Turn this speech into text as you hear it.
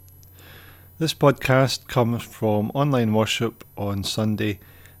This podcast comes from online worship on Sunday,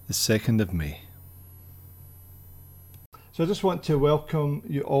 the 2nd of May. So I just want to welcome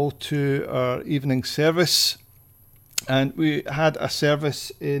you all to our evening service. And we had a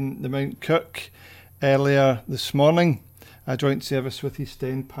service in the Mount Kirk earlier this morning, a joint service with East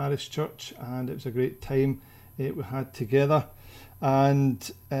End Parish Church, and it was a great time we had together.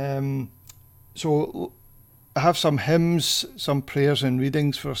 And so I have some hymns, some prayers and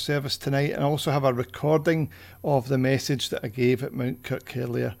readings for service tonight, and I also have a recording of the message that I gave at Mount Kirk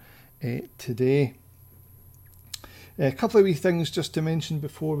earlier today. A couple of wee things just to mention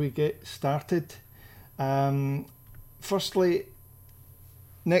before we get started. Firstly,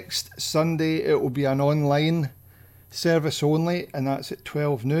 next Sunday it will be an online service only, and that's at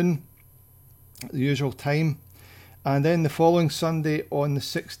 12 noon, the usual time. And then the following Sunday on the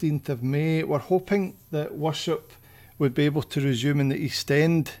 16th of May, we're hoping that worship would be able to resume in the East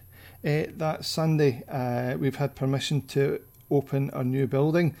End that Sunday. We've had permission to open our new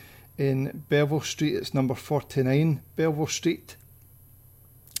building in Belleville Street. It's number 49 Belleville Street.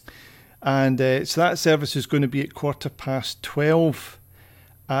 And so that service is going to be at 12:15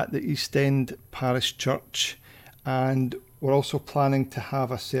 at the East End Parish Church. And we're also planning to have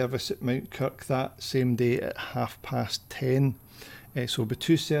a service at Mount Kirk that same day at 10:30. So there'll be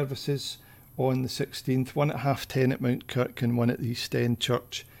two services on the 16th, one at 10:30 at Mount Kirk and one at the East End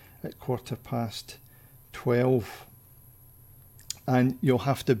Church at 12:15. And you'll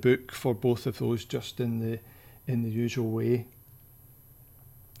have to book for both of those just in the usual way.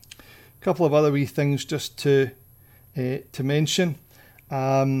 A couple of other wee things just to mention.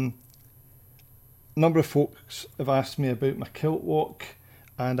 A number of folks have asked me about my kilt walk,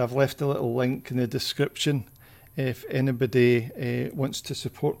 and I've left a little link in the description if anybody wants to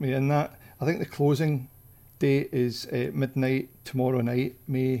support me in that. I think the closing date is midnight tomorrow night.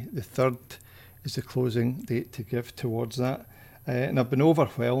 May the 3rd is the closing date to give towards that. And I've been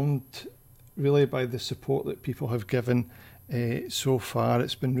overwhelmed really by the support that people have given so far.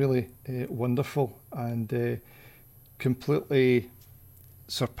 It's been really wonderful and completely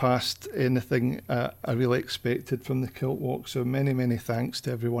surpassed anything I really expected from the kilt walk. So many thanks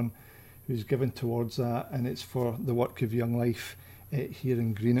to everyone who's given towards that, and it's for the work of Young Life here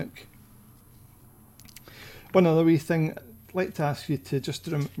in Greenock. One other wee thing, I'd like to ask you to just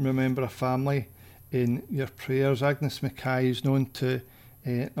remember a family in your prayers. Agnes Mackay is known to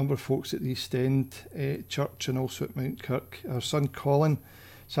a number of folks at the East End Church and also at Mount Kirk. Her son Colin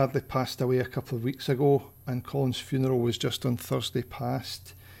sadly passed away a couple of weeks ago, and Colin's funeral was just on Thursday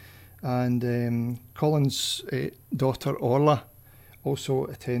past. And Colin's daughter Orla also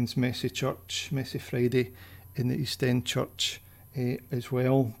attends Messy Friday in the East End Church as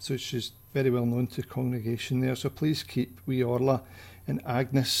well. So she's very well known to the congregation there. So please keep wee Orla and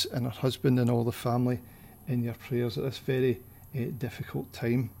Agnes and her husband and all the family in your prayers at this very difficult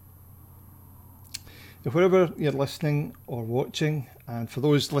time. If wherever you're listening or watching, and for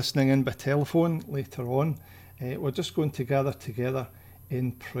those listening in by telephone later on, we're just going to gather together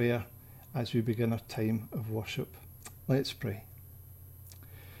in prayer as we begin our time of worship. Let's pray.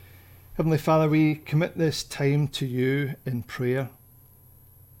 Heavenly Father, we commit this time to you in prayer.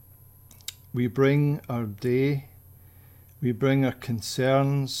 We bring our day, we bring our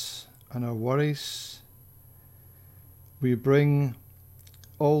concerns and our worries. We bring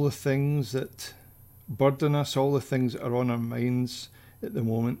all the things that burden us, all the things that are on our minds at the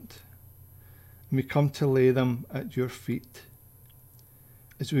moment. And we come to lay them at your feet.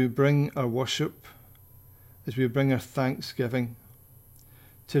 As we bring our worship, as we bring our thanksgiving,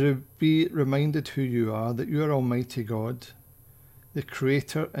 to be reminded who you are, that you are Almighty God, the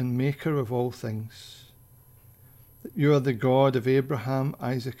creator and maker of all things. That you are the God of Abraham,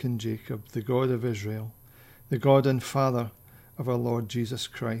 Isaac and Jacob, the God of Israel, the God and Father of our Lord Jesus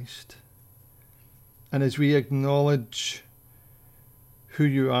Christ. And as we acknowledge who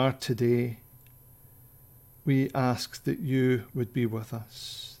you are today, we ask that you would be with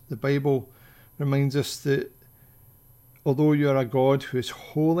us. The Bible reminds us that although you are a God who is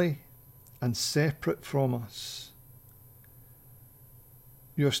holy and separate from us,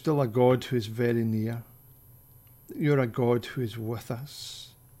 you are still a God who is very near. You are a God who is with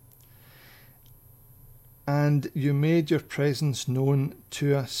us. And you made your presence known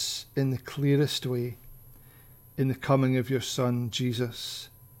to us in the clearest way in the coming of your Son, Jesus,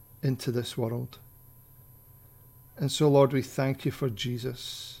 into this world. And so, Lord, we thank you for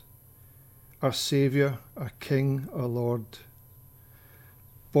Jesus, our Saviour, our King, our Lord,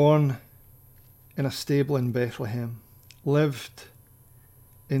 born in a stable in Bethlehem, lived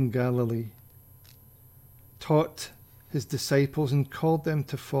in Galilee, taught his disciples and called them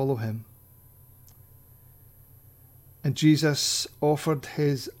to follow him, And Jesus offered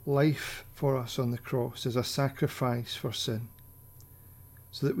his life for us on the cross as a sacrifice for sin,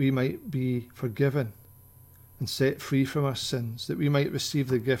 so that we might be forgiven and set free from our sins, that we might receive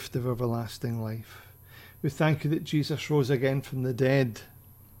the gift of everlasting life. We thank you that Jesus rose again from the dead,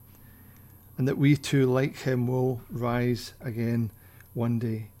 and that we too, like him, will rise again one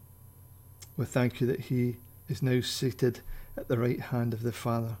day. We thank you that he is now seated at the right hand of the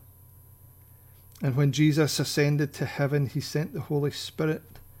Father. And when Jesus ascended to heaven, he sent the Holy Spirit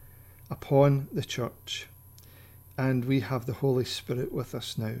upon the church. And we have the Holy Spirit with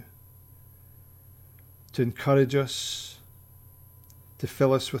us now to encourage us, to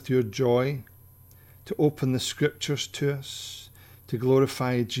fill us with your joy, to open the scriptures to us, to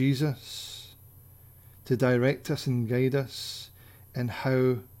glorify Jesus, to direct us and guide us in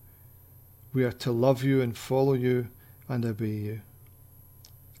how we are to love you and follow you and obey you.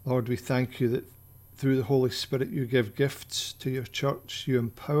 Lord, we thank you that through the Holy Spirit you give gifts to your church, you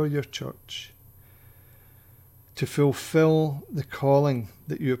empower your church to fulfill the calling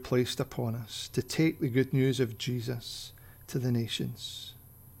that you have placed upon us, to take the good news of Jesus to the nations.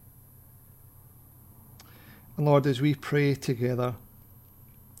 And Lord, as we pray together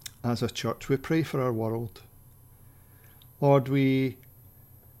as a church, we pray for our world. Lord, we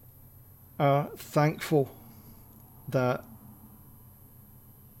are thankful that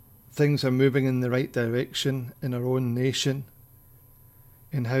things are moving in the right direction in our own nation,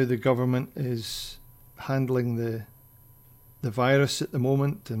 in how the government is handling the virus at the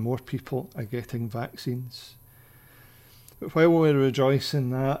moment, and more people are getting vaccines. But while we rejoice in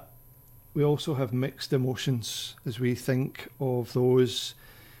that, we also have mixed emotions as we think of those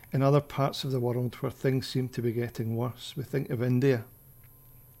in other parts of the world where things seem to be getting worse. We think of India,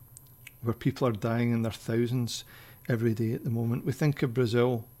 where people are dying in their thousands every day at the moment. We think of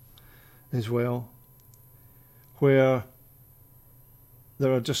Brazil as well, where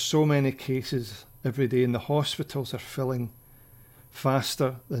there are just so many cases every day, and the hospitals are filling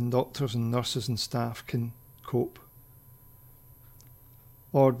faster than doctors and nurses and staff can cope.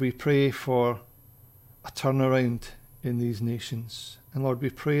 Lord, we pray for a turnaround in these nations. And Lord, we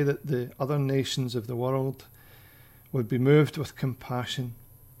pray that the other nations of the world would be moved with compassion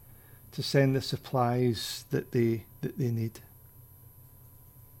to send the supplies that they need.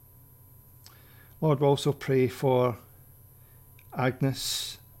 Lord, we also pray for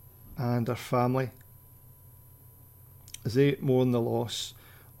Agnes and her family as they mourn the loss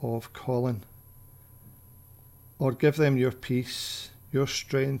of Colin. Lord, give them your peace, your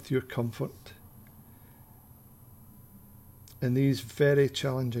strength, your comfort in these very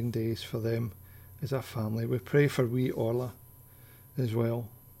challenging days for them as a family. We pray for wee Orla as well.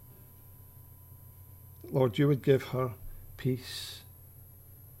 Lord, you would give her peace,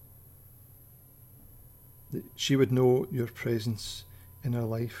 that she would know your presence in her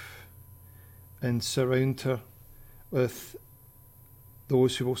life, and surround her with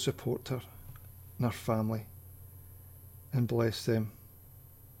those who will support her and her family, and bless them.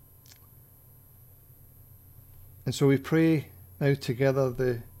 And so we pray now together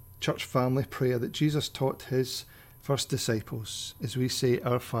the church family prayer that Jesus taught his first disciples as we say,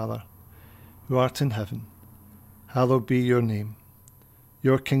 Our Father, who art in heaven, hallowed be your name.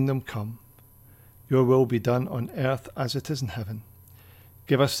 Your kingdom come. Your will be done on earth as it is in heaven.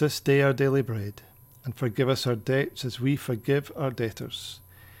 Give us this day our daily bread, and forgive us our debts as we forgive our debtors.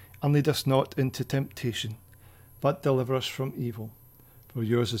 And lead us not into temptation, but deliver us from evil. For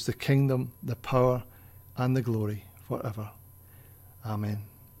yours is the kingdom, the power, and the glory forever. Amen.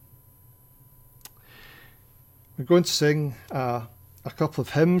 We're going to sing a couple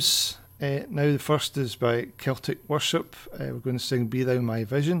of hymns. Now the first is by Celtic Worship. We're going to sing Be Thou My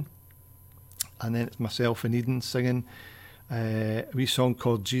Vision. And then it's myself and Eden singing a wee song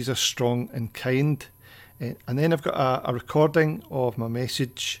called Jesus Strong and Kind. And then I've got a recording of my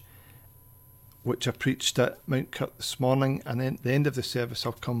message which I preached at Mount Kirk this morning. And then at the end of the service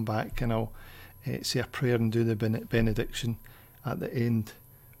I'll come back and I'll say a prayer and do the benediction at the end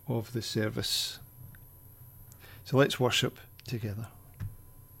of the service. So let's worship together.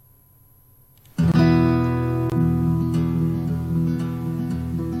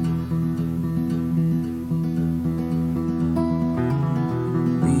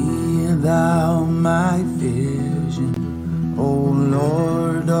 Thou my vision, O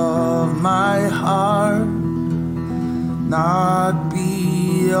Lord of my heart, not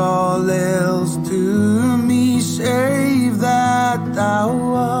be all else to me save that thou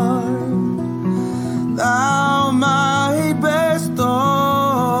art. Thou my best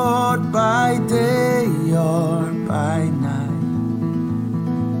Lord, by day or by night,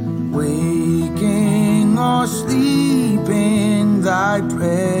 waking nor sleep in thy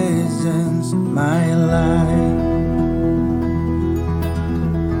presence, my life.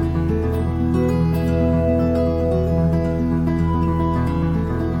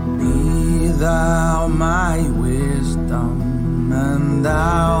 Be thou my wisdom, and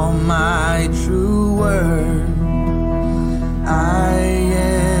thou my true word. I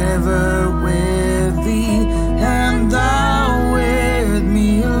ever with thee, and thou with me,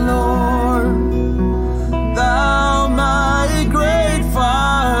 Lord. Thou my great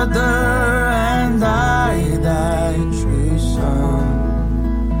Father, and I thy true Son.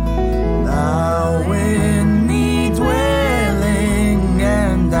 Thou in me dwelling,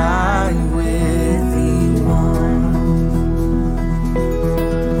 and I with thee one.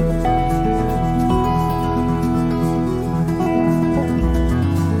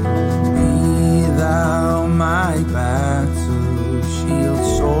 Be thou my battle shield,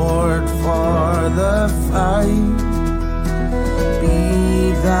 sword for the fight. Be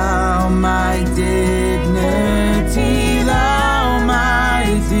thou my dignity, thou my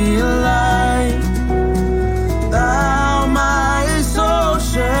delight. Thou my soul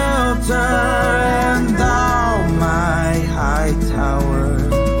shelter, and thou my high tower.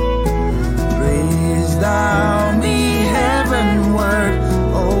 Raise thou me heavenward,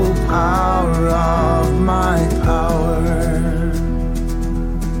 O power of my power.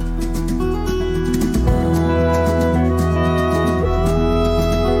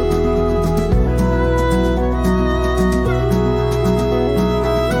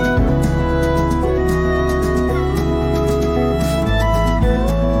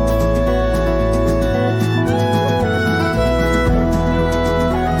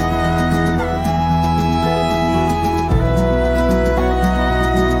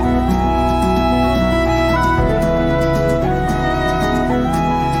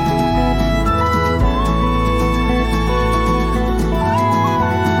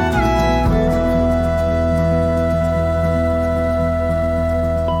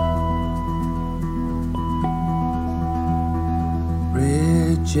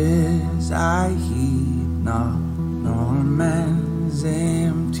 Riches I heed not, nor man's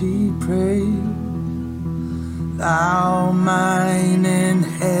empty praise. Thou mine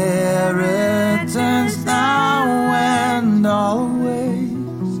inheritance, now and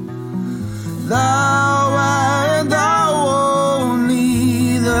always. Thou and thou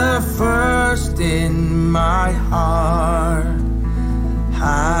only, the first in my heart.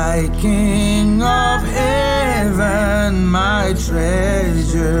 High King of heaven, my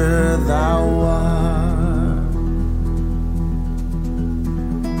treasure thou art.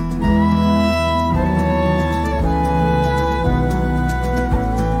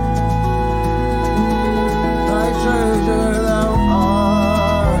 My treasure thou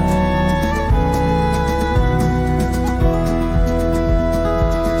art.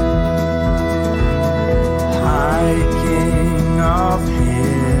 High King of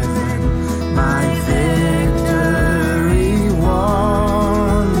heaven, my victory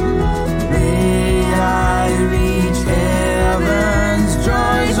won. May I reach heaven's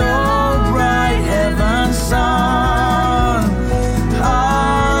joys, oh bright heaven's sun.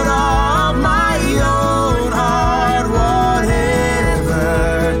 Heart of my own heart, whatever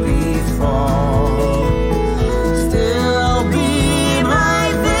befall, still be my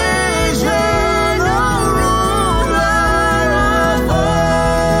vision, oh ruler of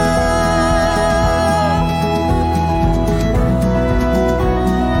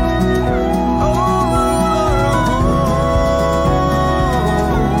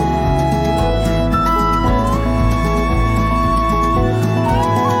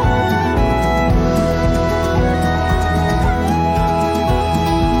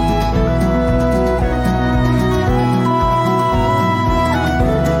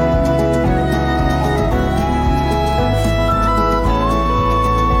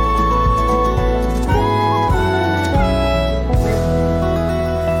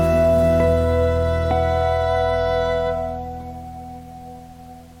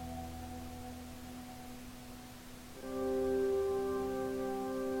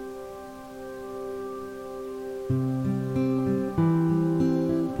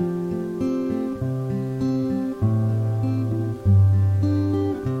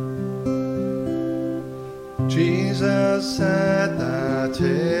Jesus said that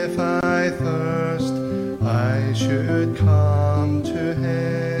if I thirst, I should come to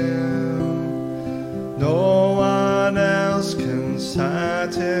him. No one else can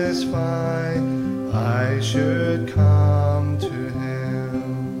satisfy, I should come to him.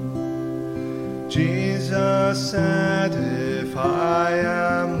 Jesus said, if I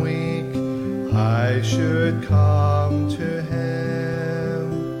am weak, I should come to him.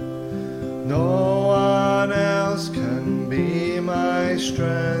 No one else can be my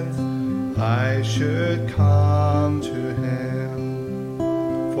strength. I should come to him.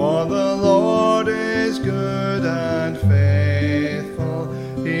 For the Lord is good and faithful.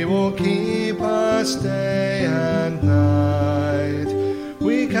 He will keep us day and night.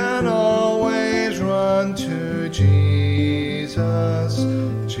 We can always run to Jesus,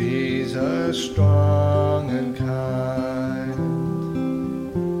 Jesus strong and kind.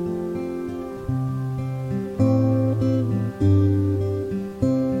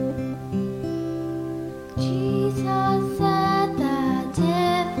 Jesus said that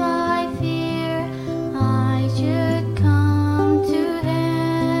if I fear, I should come to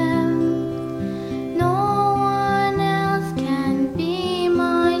him. No one else can be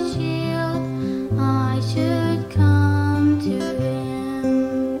my shield. I should come to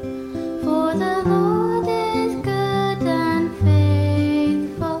him. For the Lord is good and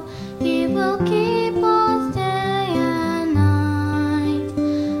faithful. He will keep us day and night.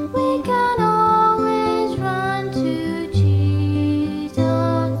 We can always run to Jesus,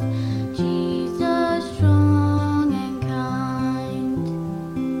 Jesus strong and kind.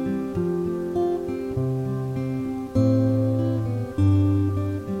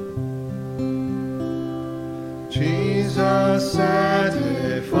 Jesus said,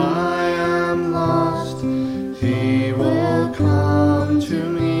 if I am lost, he will come to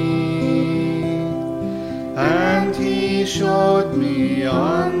me. And he showed me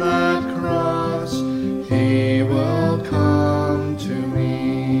on that cross, he will come to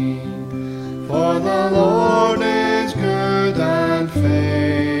me. For the Lord is good and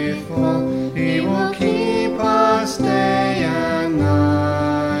faithful. He will keep us day and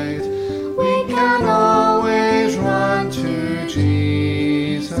night. We can always run to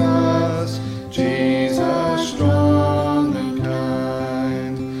Jesus, Jesus strong and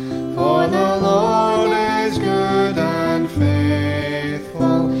kind. For the Lord is good and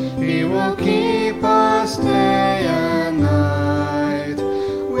faithful. He will keep us day and night.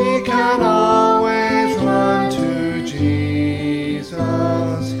 We can always run to Jesus,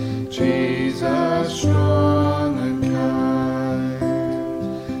 Jesus strong and kind.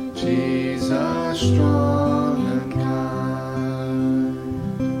 Jesus strong and kind.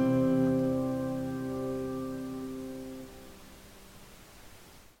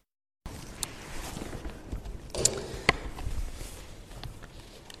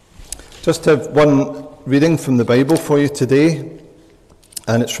 Just have one reading from the Bible for you today,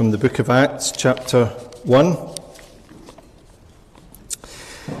 and it's from the book of Acts, chapter 1.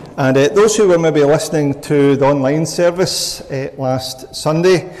 And those who were maybe listening to the online service last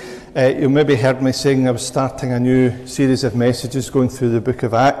Sunday, you maybe heard me saying I was starting a new series of messages going through the book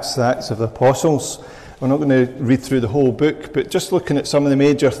of Acts, the Acts of the Apostles. We're not going to read through the whole book, but just looking at some of the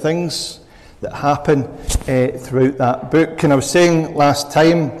major things that happen throughout that book. And I was saying last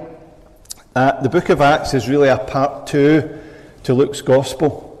time, the book of Acts is really a part 2 to Luke's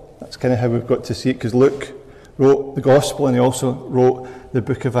Gospel. That's kind of how we've got to see it, because Luke wrote the Gospel and he also wrote the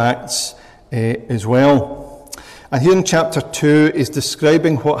book of Acts as well. And here in chapter 2 is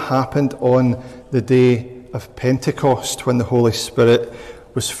describing what happened on the day of Pentecost, when the Holy Spirit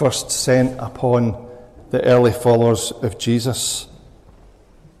was first sent upon the early followers of Jesus.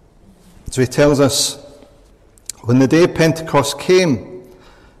 So he tells us, when the day of Pentecost came,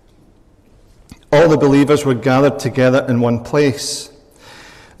 all the believers were gathered together in one place.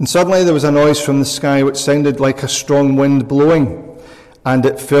 And suddenly there was a noise from the sky which sounded like a strong wind blowing, and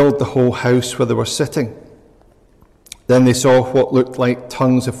it filled the whole house where they were sitting. Then they saw what looked like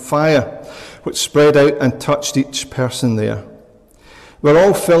tongues of fire, which spread out and touched each person there. They were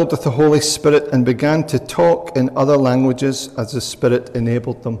all filled with the Holy Spirit and began to talk in other languages as the Spirit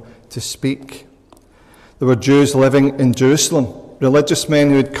enabled them to speak. There were Jews living in Jerusalem, religious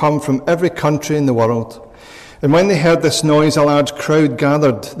men who had come from every country in the world. And when they heard this noise, a large crowd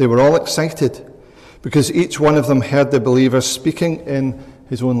gathered. They were all excited, because each one of them heard the believers speaking in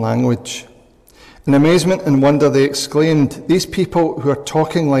his own language. In amazement and wonder they exclaimed, "These people who are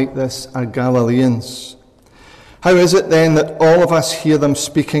talking like this are Galileans. How is it then that all of us hear them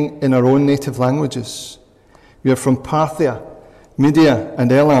speaking in our own native languages? We are from Parthia, Media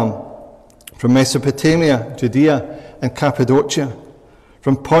and Elam, from Mesopotamia, Judea and Cappadocia,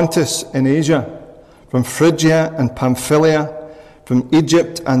 from Pontus and Asia, from Phrygia and Pamphylia, from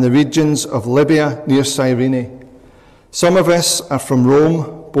Egypt and the regions of Libya near Cyrene. Some of us are from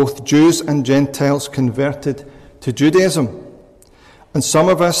Rome, both Jews and Gentiles converted to Judaism. And some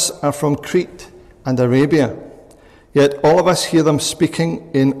of us are from Crete and Arabia. Yet all of us hear them speaking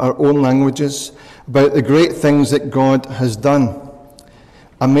in our own languages, about the great things that God has done.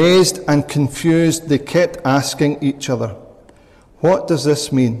 Amazed and confused, they kept asking each other, "What does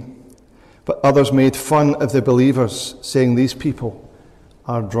this mean?" But others made fun of the believers, saying, "These people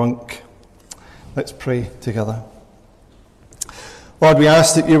are drunk." Let's pray together. Lord, we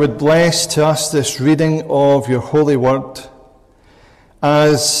ask that you would bless to us this reading of your holy word.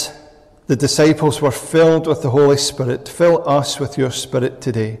 As the disciples were filled with the Holy Spirit, fill us with your Spirit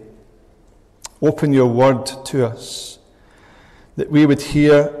today. Open your word to us, that we would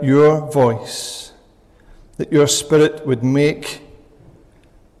hear your voice, that your Spirit would make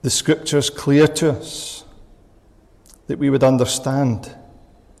the Scriptures clear to us, that we would understand.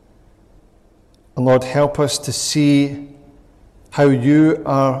 And Lord, help us to see how you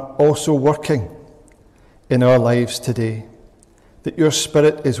are also working in our lives today, that your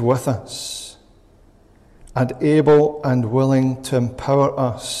Spirit is with us and able and willing to empower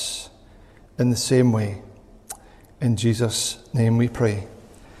us in the same way. In Jesus' name we pray.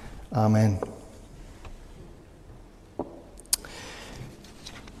 Amen.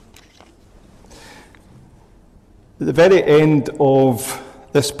 At the very end of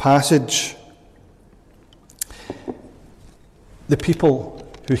this passage, the people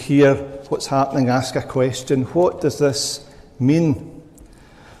who hear what's happening ask a question. What does this mean?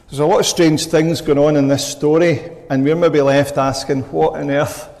 There's a lot of strange things going on in this story, and we're maybe left asking, what on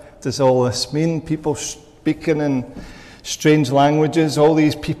earth does all this mean? People speaking in strange languages, all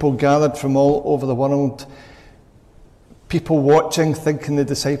these people gathered from all over the world, people watching, thinking the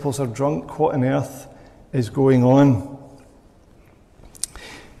disciples are drunk. What on earth is going on?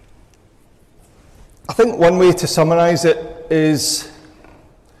 I think one way to summarise it is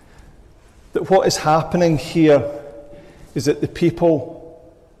that what is happening here is that the people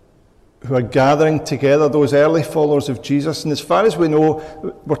who are gathering together, those early followers of Jesus, and as far as we know,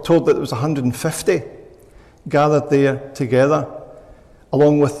 we're told that there was 150 gathered there together,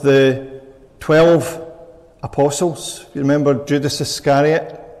 along with the 12 apostles. If you remember, Judas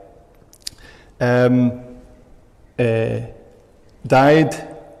Iscariot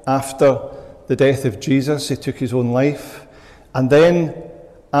died after the death of Jesus. He took his own life. And then,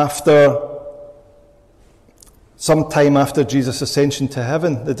 some time after Jesus' ascension to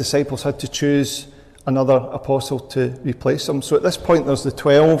heaven, the disciples had to choose another apostle to replace him. So at this point there's the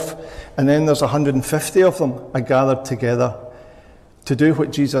 12, and then there's 150 of them are gathered together to do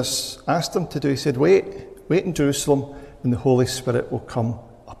what Jesus asked them to do. He said, wait in Jerusalem, and the Holy Spirit will come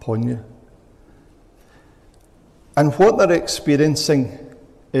upon you. And what they're experiencing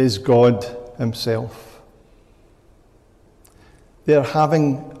is God himself. They're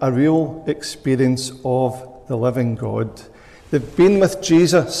having a real experience of the living God. They've been with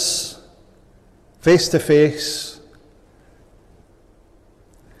Jesus face to face.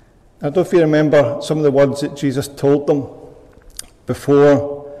 I don't know if you remember some of the words that Jesus told them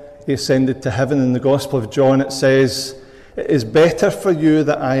before he ascended to heaven. In the Gospel of John it says, "It is better for you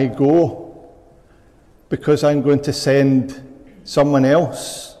that I go, because I'm going to send someone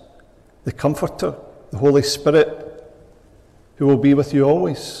else, the Comforter, the Holy Spirit, who will be with you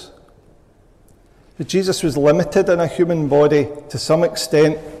always." But Jesus was limited in a human body to some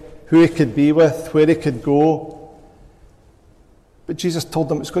extent, who he could be with, where he could go. But Jesus told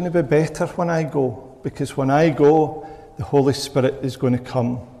them, it's going to be better when I go, because when I go, the Holy Spirit is going to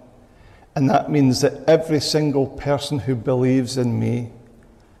come. And that means that every single person who believes in me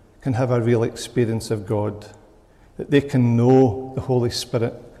can have a real experience of God, that they can know the Holy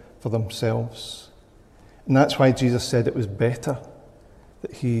Spirit for themselves. And that's why Jesus said it was better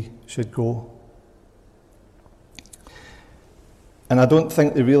that he should go. And I don't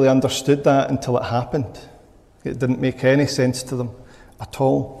think they really understood that until it happened. It didn't make any sense to them at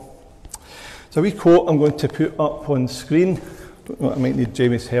all. So a wee quote I'm going to put up on screen. I might need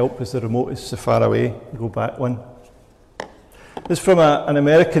Jamie's help as the remote is so far away. Go back one. This is from an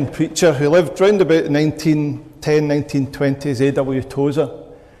American preacher who lived round about the 1910, 1920s, A.W. Tozer.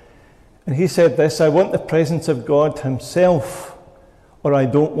 And he said this: "I want the presence of God himself, or I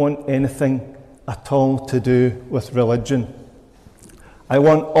don't want anything at all to do with religion. I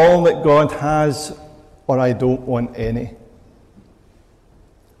want all that God has, or I don't want any."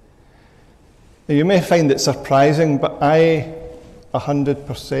 Now, you may find it surprising, but I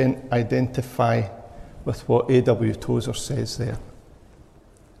 100% identify with what A.W. Tozer says there.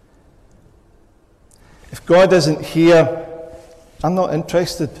 If God isn't here, I'm not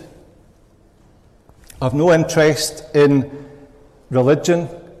interested. I've no interest in religion.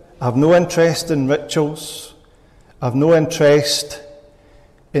 I've no interest in rituals. I've no interest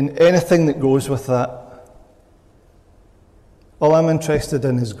in anything that goes with that. All I'm interested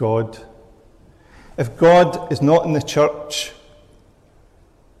in is God. If God is not in the church,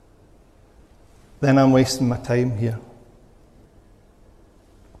 then I'm wasting my time here.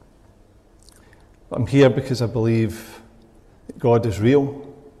 But I'm here because I believe that God is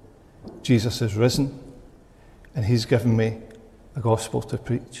real, Jesus is risen, and he's given me a gospel to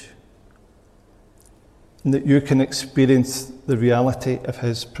preach. And that you can experience the reality of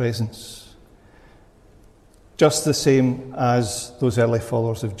his presence, just the same as those early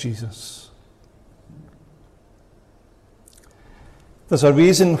followers of Jesus. There's a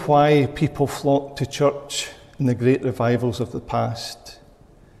reason why people flock to church in the great revivals of the past.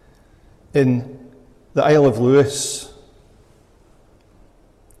 In the Isle of Lewis,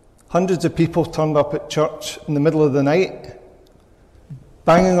 hundreds of people turned up at church in the middle of the night,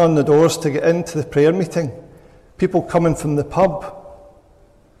 banging on the doors to get into the prayer meeting. People coming from the pub.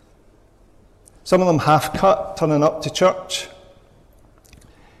 Some of them half-cut, turning up to church.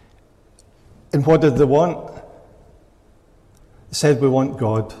 And what did they want? They said, we want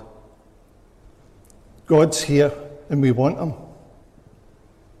God. God's here and we want him.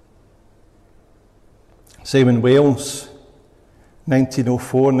 Same in Wales,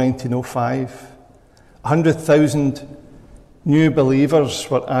 1904, 1905. 100,000 new believers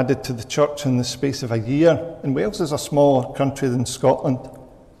were added to the church in the space of a year. And Wales is a smaller country than Scotland.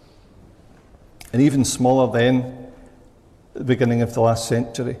 And even smaller then, at the beginning of the last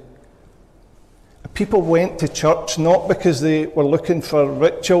century. People went to church not because they were looking for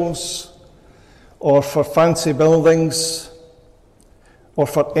rituals or for fancy buildings or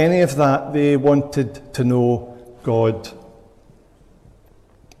for any of that. They wanted to know God.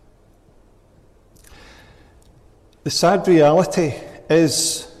 The sad reality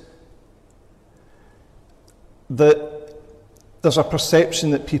is that there's a perception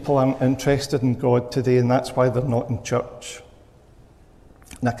that people aren't interested in God today, and that's why they're not in church.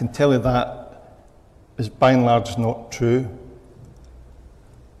 And I can tell you that is by and large not true.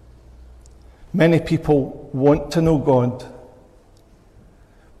 Many people want to know God,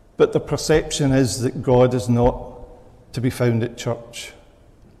 but the perception is that God is not to be found at church.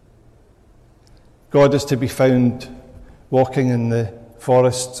 God is to be found walking in the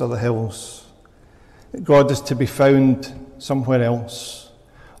forests or the hills. God is to be found somewhere else,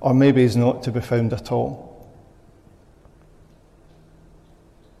 or maybe he's not to be found at all.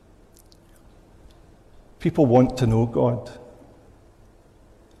 People want to know God.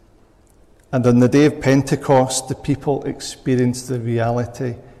 And on the day of Pentecost, the people experienced the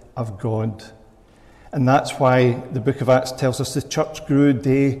reality of God. And that's why the book of Acts tells us the church grew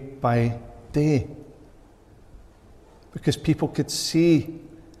day by day. Because people could see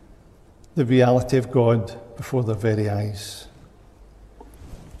the reality of God before their very eyes.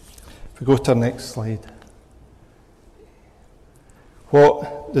 If we go to our next slide.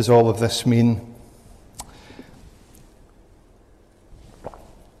 What does all of this mean?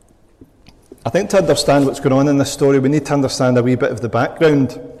 I think to understand what's going on in this story, we need to understand a wee bit of the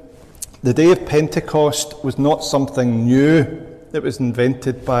background. The day of Pentecost was not something new that was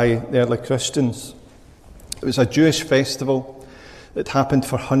invented by the early Christians. It was a Jewish festival that happened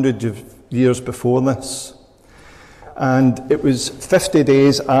for hundreds of years before this. And it was 50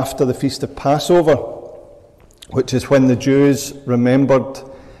 days after the Feast of Passover, which is when the Jews remembered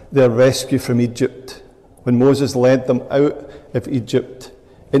their rescue from Egypt, when Moses led them out of Egypt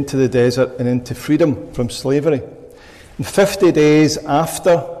into the desert and into freedom from slavery. And 50 days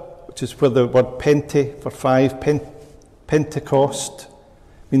after, which is where the word Pente for 5, Pentecost,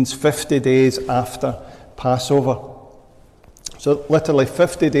 means 50 days after Passover. So literally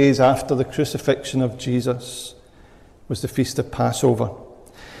 50 days after the crucifixion of Jesus was the Feast of Passover.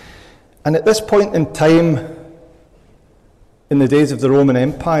 And at this point in time, in the days of the Roman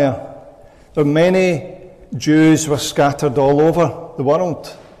Empire, there were many Jews were scattered all over the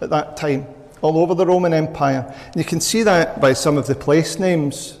world at that time, all over the Roman Empire. And you can see that by some of the place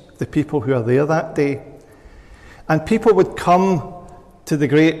names, the people who are there that day. And people would come to the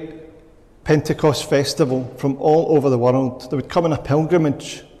great Pentecost festival from all over the world. They would come on a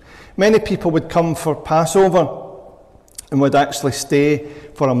pilgrimage. Many people would come for Passover and would actually stay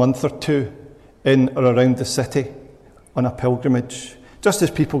for a month or two in or around the city on a pilgrimage. Just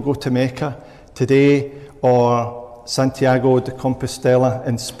as people go to Mecca today or Santiago de Compostela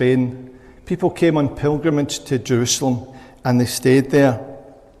in Spain, people came on pilgrimage to Jerusalem and they stayed there.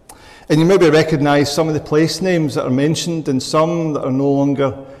 And you maybe recognise some of the place names that are mentioned and some that are no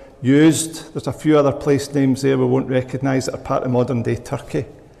longer used. There's a few other place names there we won't recognise that are part of modern day Turkey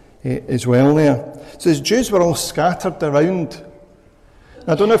as well there. So the Jews were all scattered around.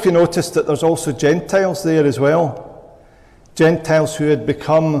 I don't know if you noticed that there's also Gentiles there as well. Gentiles who had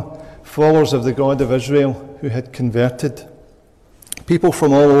become followers of the God of Israel who had converted, people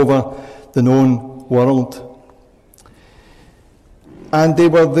from all over the known world. And they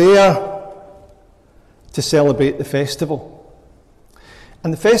were there to celebrate the festival.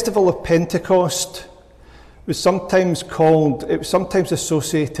 And the festival of Pentecost was sometimes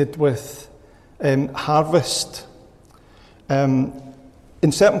associated with harvest.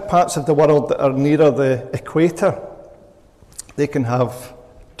 In certain parts of the world that are nearer the equator, they can have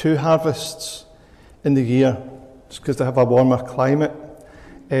 2 harvests in the year, just because they have a warmer climate.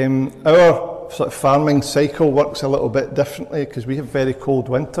 Our sort of farming cycle works a little bit differently because we have very cold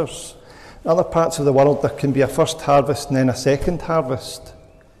winters. In other parts of the world, there can be a first harvest and then a second harvest.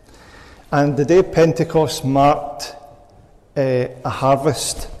 And the day of Pentecost marked a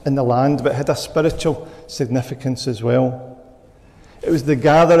harvest in the land, but it had a spiritual significance as well. It was the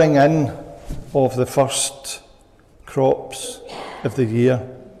gathering in of the first crops of the year,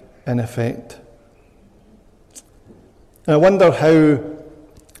 in effect. And I wonder how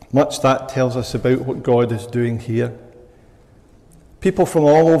much that tells us about what God is doing here. People from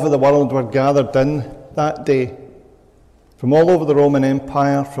all over the world were gathered in that day, from all over the Roman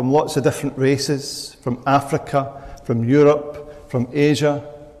Empire, from lots of different races, from Africa, from Europe, from Asia,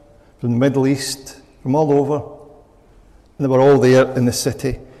 from the Middle East, from all over. And they were all there in the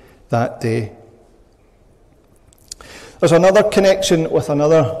city that day. There's another connection with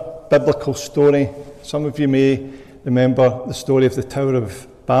another biblical story. Some of you may remember the story of the Tower of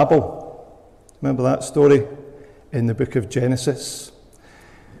Babel. Remember that story in the book of Genesis,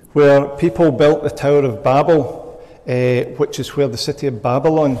 where people built the Tower of Babel, which is where the city of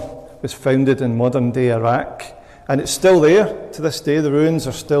Babylon was founded in modern-day Iraq. And it's still there to this day. The ruins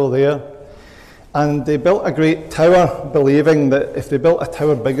are still there. And they built a great tower, believing that if they built a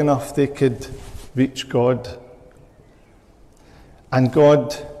tower big enough, they could reach God. And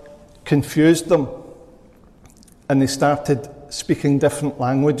God confused them, and they started speaking different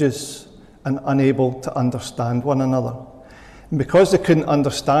languages and unable to understand one another. And because they couldn't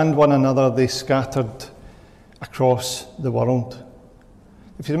understand one another, they scattered across the world.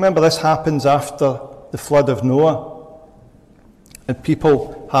 If you remember, this happens after the flood of Noah, and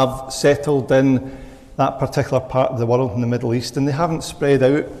people have settled in that particular part of the world in the Middle East, and they haven't spread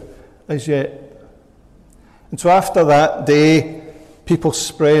out as yet. And so after that day, people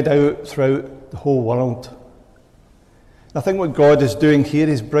spread out throughout the whole world. And I think what God is doing here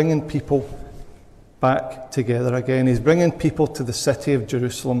is bringing people back together again. He's bringing people to the city of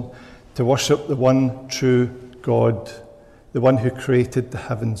Jerusalem to worship the one true God, the one who created the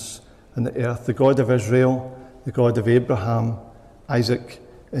heavens and the earth, the God of Israel, the God of Abraham, Isaac,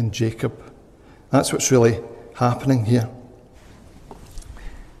 and Jacob. That's what's really happening here.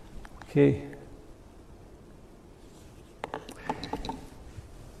 Okay.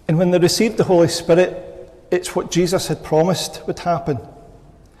 And when they received the Holy Spirit, it's what Jesus had promised would happen.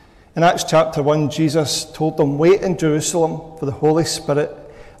 In Acts chapter 1, Jesus told them, "Wait in Jerusalem for the Holy Spirit,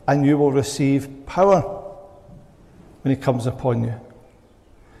 and you will receive power when he comes upon you.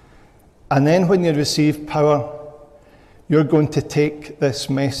 And then when you receive power, you're going to take this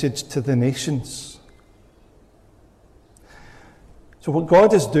message to the nations." So what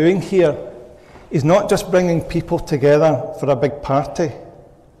God is doing here is not just bringing people together for a big party,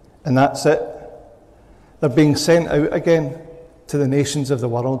 and that's it. They're being sent out again to the nations of the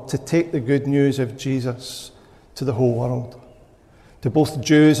world to take the good news of Jesus to the whole world, to both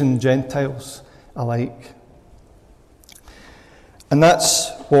Jews and Gentiles alike. And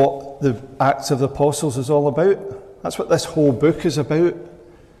that's what the Acts of the Apostles is all about. That's what this whole book is about.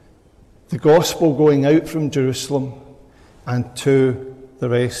 The gospel going out from Jerusalem and to the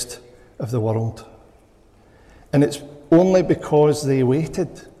rest of the world. And it's only because they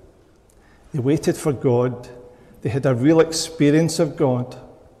waited. They waited for God. They had a real experience of God.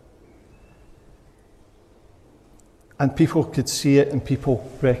 And people could see it and people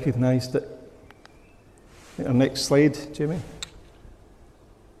recognised it. Our next slide, Jamie.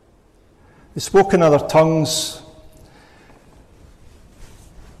 They spoke in other tongues.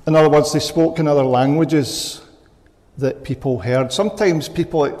 In other words, they spoke in other languages that people heard. Sometimes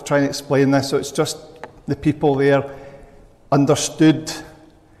people try and explain this, so it's just the people there understood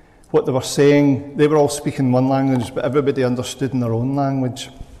what they were saying. They were all speaking one language, but everybody understood in their own language.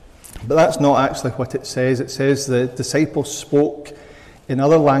 But that's not actually what it says. It says the disciples spoke in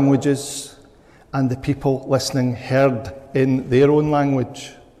other languages, and the people listening heard in their own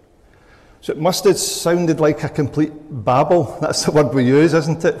language. So it must have sounded like a complete babble. That's the word we use,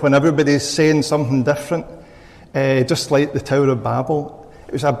 isn't it? When everybody's saying something different, just like the Tower of Babel.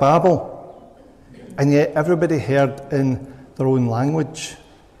 It was a babble, and yet everybody heard in their own language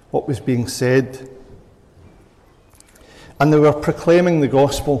what was being said. And they were proclaiming the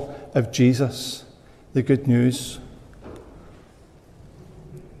gospel of Jesus, the good news.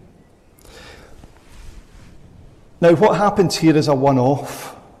 Now, what happens here is a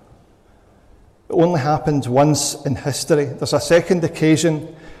one-off. It only happens once in history. There's a second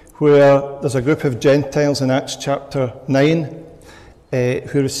occasion where there's a group of Gentiles in Acts chapter 9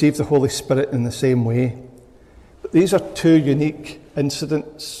 who received the Holy Spirit in the same way. But these are two unique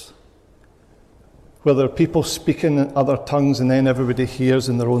incidents where there are people speaking in other tongues and then everybody hears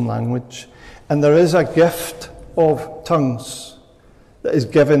in their own language. And there is a gift of tongues that is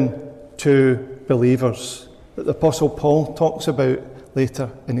given to believers that the Apostle Paul talks about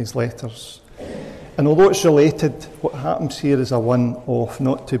later in his letters. And although it's related, what happens here is a one-off,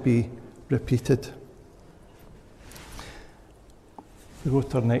 not to be repeated. We go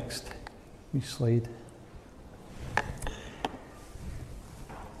to our next wee slide.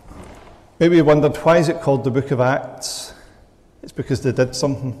 Maybe you wondered, why is it called the Book of Acts? It's because they did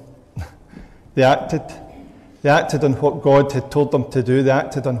something. They acted. They acted on what God had told them to do. They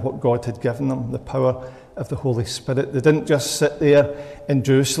acted on what God had given them, the power of the Holy Spirit. They didn't just sit there in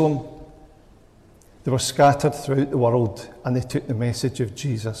Jerusalem. They were scattered throughout the world, and they took the message of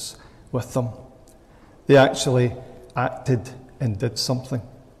Jesus with them. They actually acted and did something.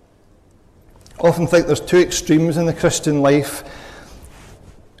 I often think there's two extremes in the Christian life,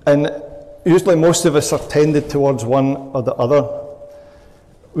 and usually most of us are tended towards one or the other.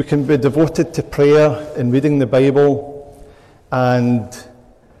 We can be devoted to prayer and reading the Bible and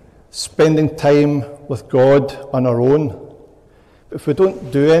spending time with God on our own. But if we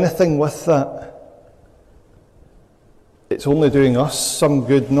don't do anything with that, it's only doing us some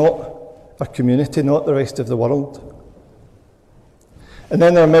good, not our community, not the rest of the world. And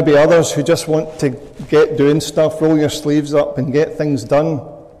then there are maybe others who just want to get doing stuff, roll your sleeves up and get things done.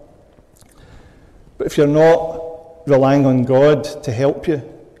 But if you're not relying on God to help you,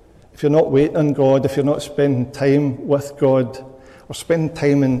 if you're not waiting on God, if you're not spending time with God or spending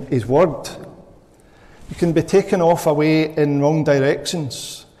time in His Word, you can be taken off away in wrong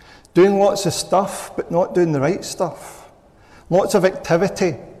directions, doing lots of stuff but not doing the right stuff. Lots of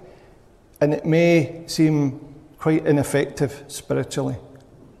activity, and it may seem quite ineffective spiritually.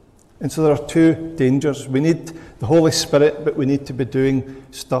 And so there are two dangers. We need the Holy Spirit, but we need to be doing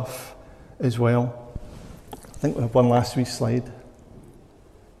stuff as well. I think we have one last wee slide.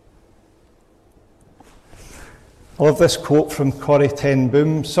 I love this quote from Corrie ten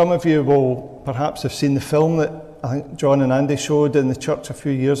Boom. Some of you will perhaps have seen the film that I think John and Andy showed in the church a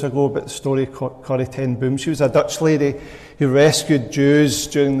few years ago about the story of Corrie ten Boom. She was a Dutch lady who rescued Jews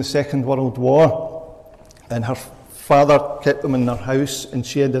during the Second World War, and her father kept them in their house, and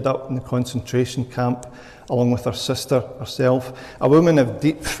she ended up in the concentration camp along with her sister herself, a woman of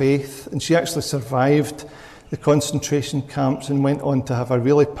deep faith, and she actually survived the concentration camps and went on to have a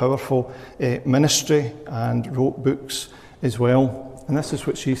really powerful ministry and wrote books as well. And this is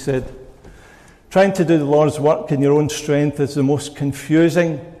what she said: "Trying to do the Lord's work in your own strength is the most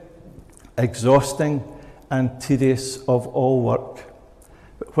confusing, exhausting, and tedious of all work.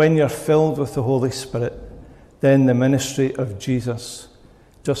 But when you're filled with the Holy Spirit, then the ministry of Jesus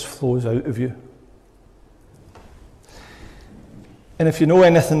just flows out of you." And if you know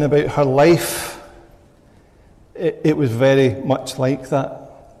anything about her life, it was very much like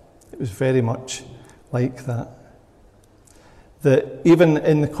that. It was very much like that. That even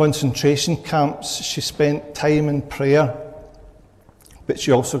in the concentration camps, she spent time in prayer, but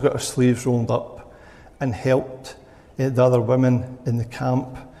she also got her sleeves rolled up and helped the other women in the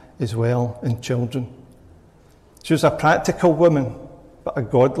camp as well, and children. She was a practical woman, but a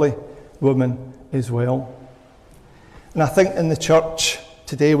godly woman as well. And I think in the church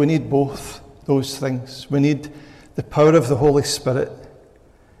today we need both those things. We need the power of the Holy Spirit,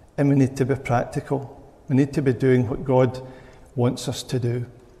 and we need to be practical. We need to be doing what God wants us to do.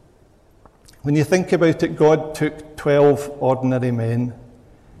 When you think about it, God took 12 ordinary men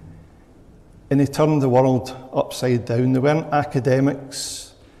and He turned the world upside down. They weren't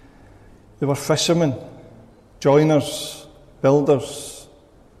academics. They were fishermen, joiners, builders.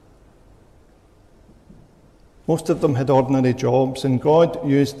 Most of them had ordinary jobs, and God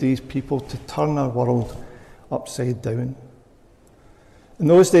used these people to turn our world upside down. In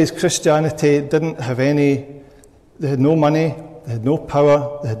those days, Christianity didn't have they had no money, they had no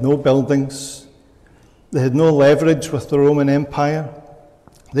power, they had no buildings, they had no leverage with the Roman Empire.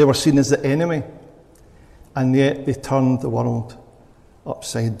 They were seen as the enemy, and yet they turned the world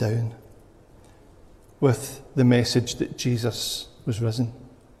upside down with the message that Jesus was risen,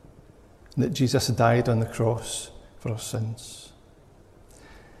 and that Jesus died on the cross for our sins.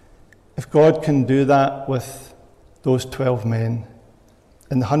 If God can do that with those 12 men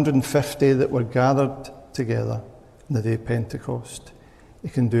and the 150 that were gathered together on the day of Pentecost, he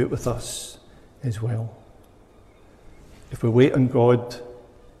can do it with us as well. If we wait on God,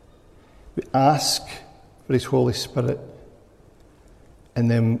 we ask for his Holy Spirit, and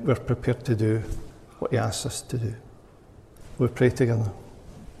then we're prepared to do what he asks us to do. We'll pray together.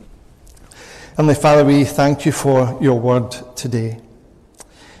 Heavenly Father, we thank you for your word today.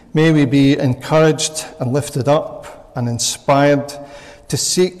 May we be encouraged and lifted up and inspired to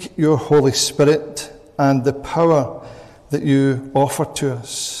seek your Holy Spirit and the power that you offer to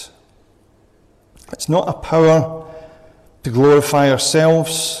us. It's not a power to glorify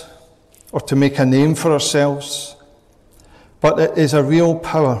ourselves or to make a name for ourselves, but it is a real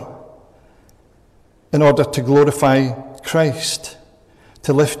power in order to glorify Christ,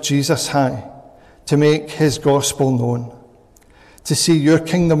 to lift Jesus high, to make his gospel known, to see your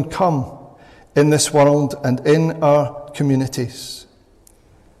kingdom come in this world and in our communities.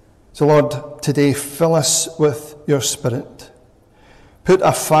 So Lord, today fill us with your Spirit. Put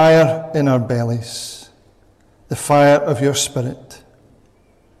a fire in our bellies, the fire of your Spirit.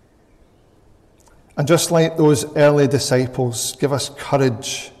 And just like those early disciples, give us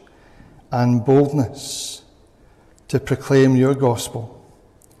courage and boldness to proclaim your gospel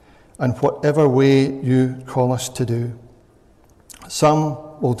in whatever way you call us to do.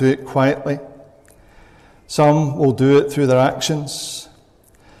 Some will do it quietly. Some will do it through their actions.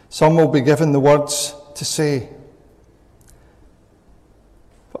 Some will be given the words to say.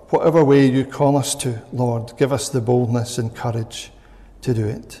 But whatever way you call us to, Lord, give us the boldness and courage to do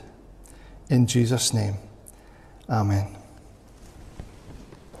it. In Jesus' name, amen.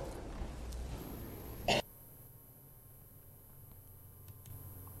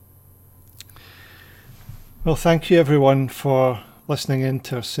 Well, thank you everyone for listening in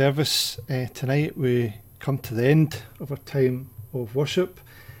to our service tonight. We come to the end of our time of worship,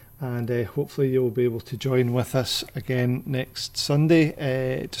 and hopefully you'll be able to join with us again next Sunday.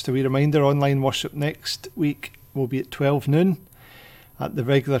 Just a wee reminder, online worship next week will be at 12 noon at the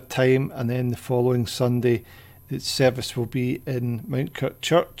regular time, and then the following Sunday the service will be in Mountcirk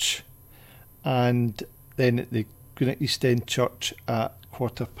Church, and then at the Greenock East End Church at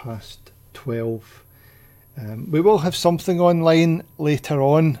 12:15. We will have something online later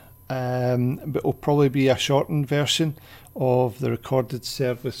on, but it will probably be a shortened version of the recorded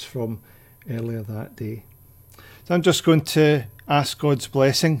service from earlier that day. So I'm just going to ask God's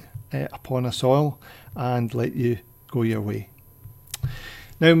blessing upon us all and let you go your way.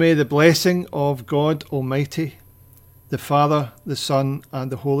 Now may the blessing of God Almighty, the Father, the Son,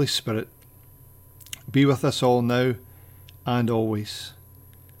 and the Holy Spirit be with us all now and always.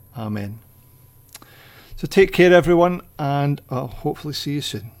 Amen. So take care everyone, and I'll hopefully see you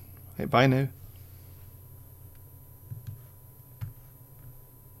soon. Right, bye now.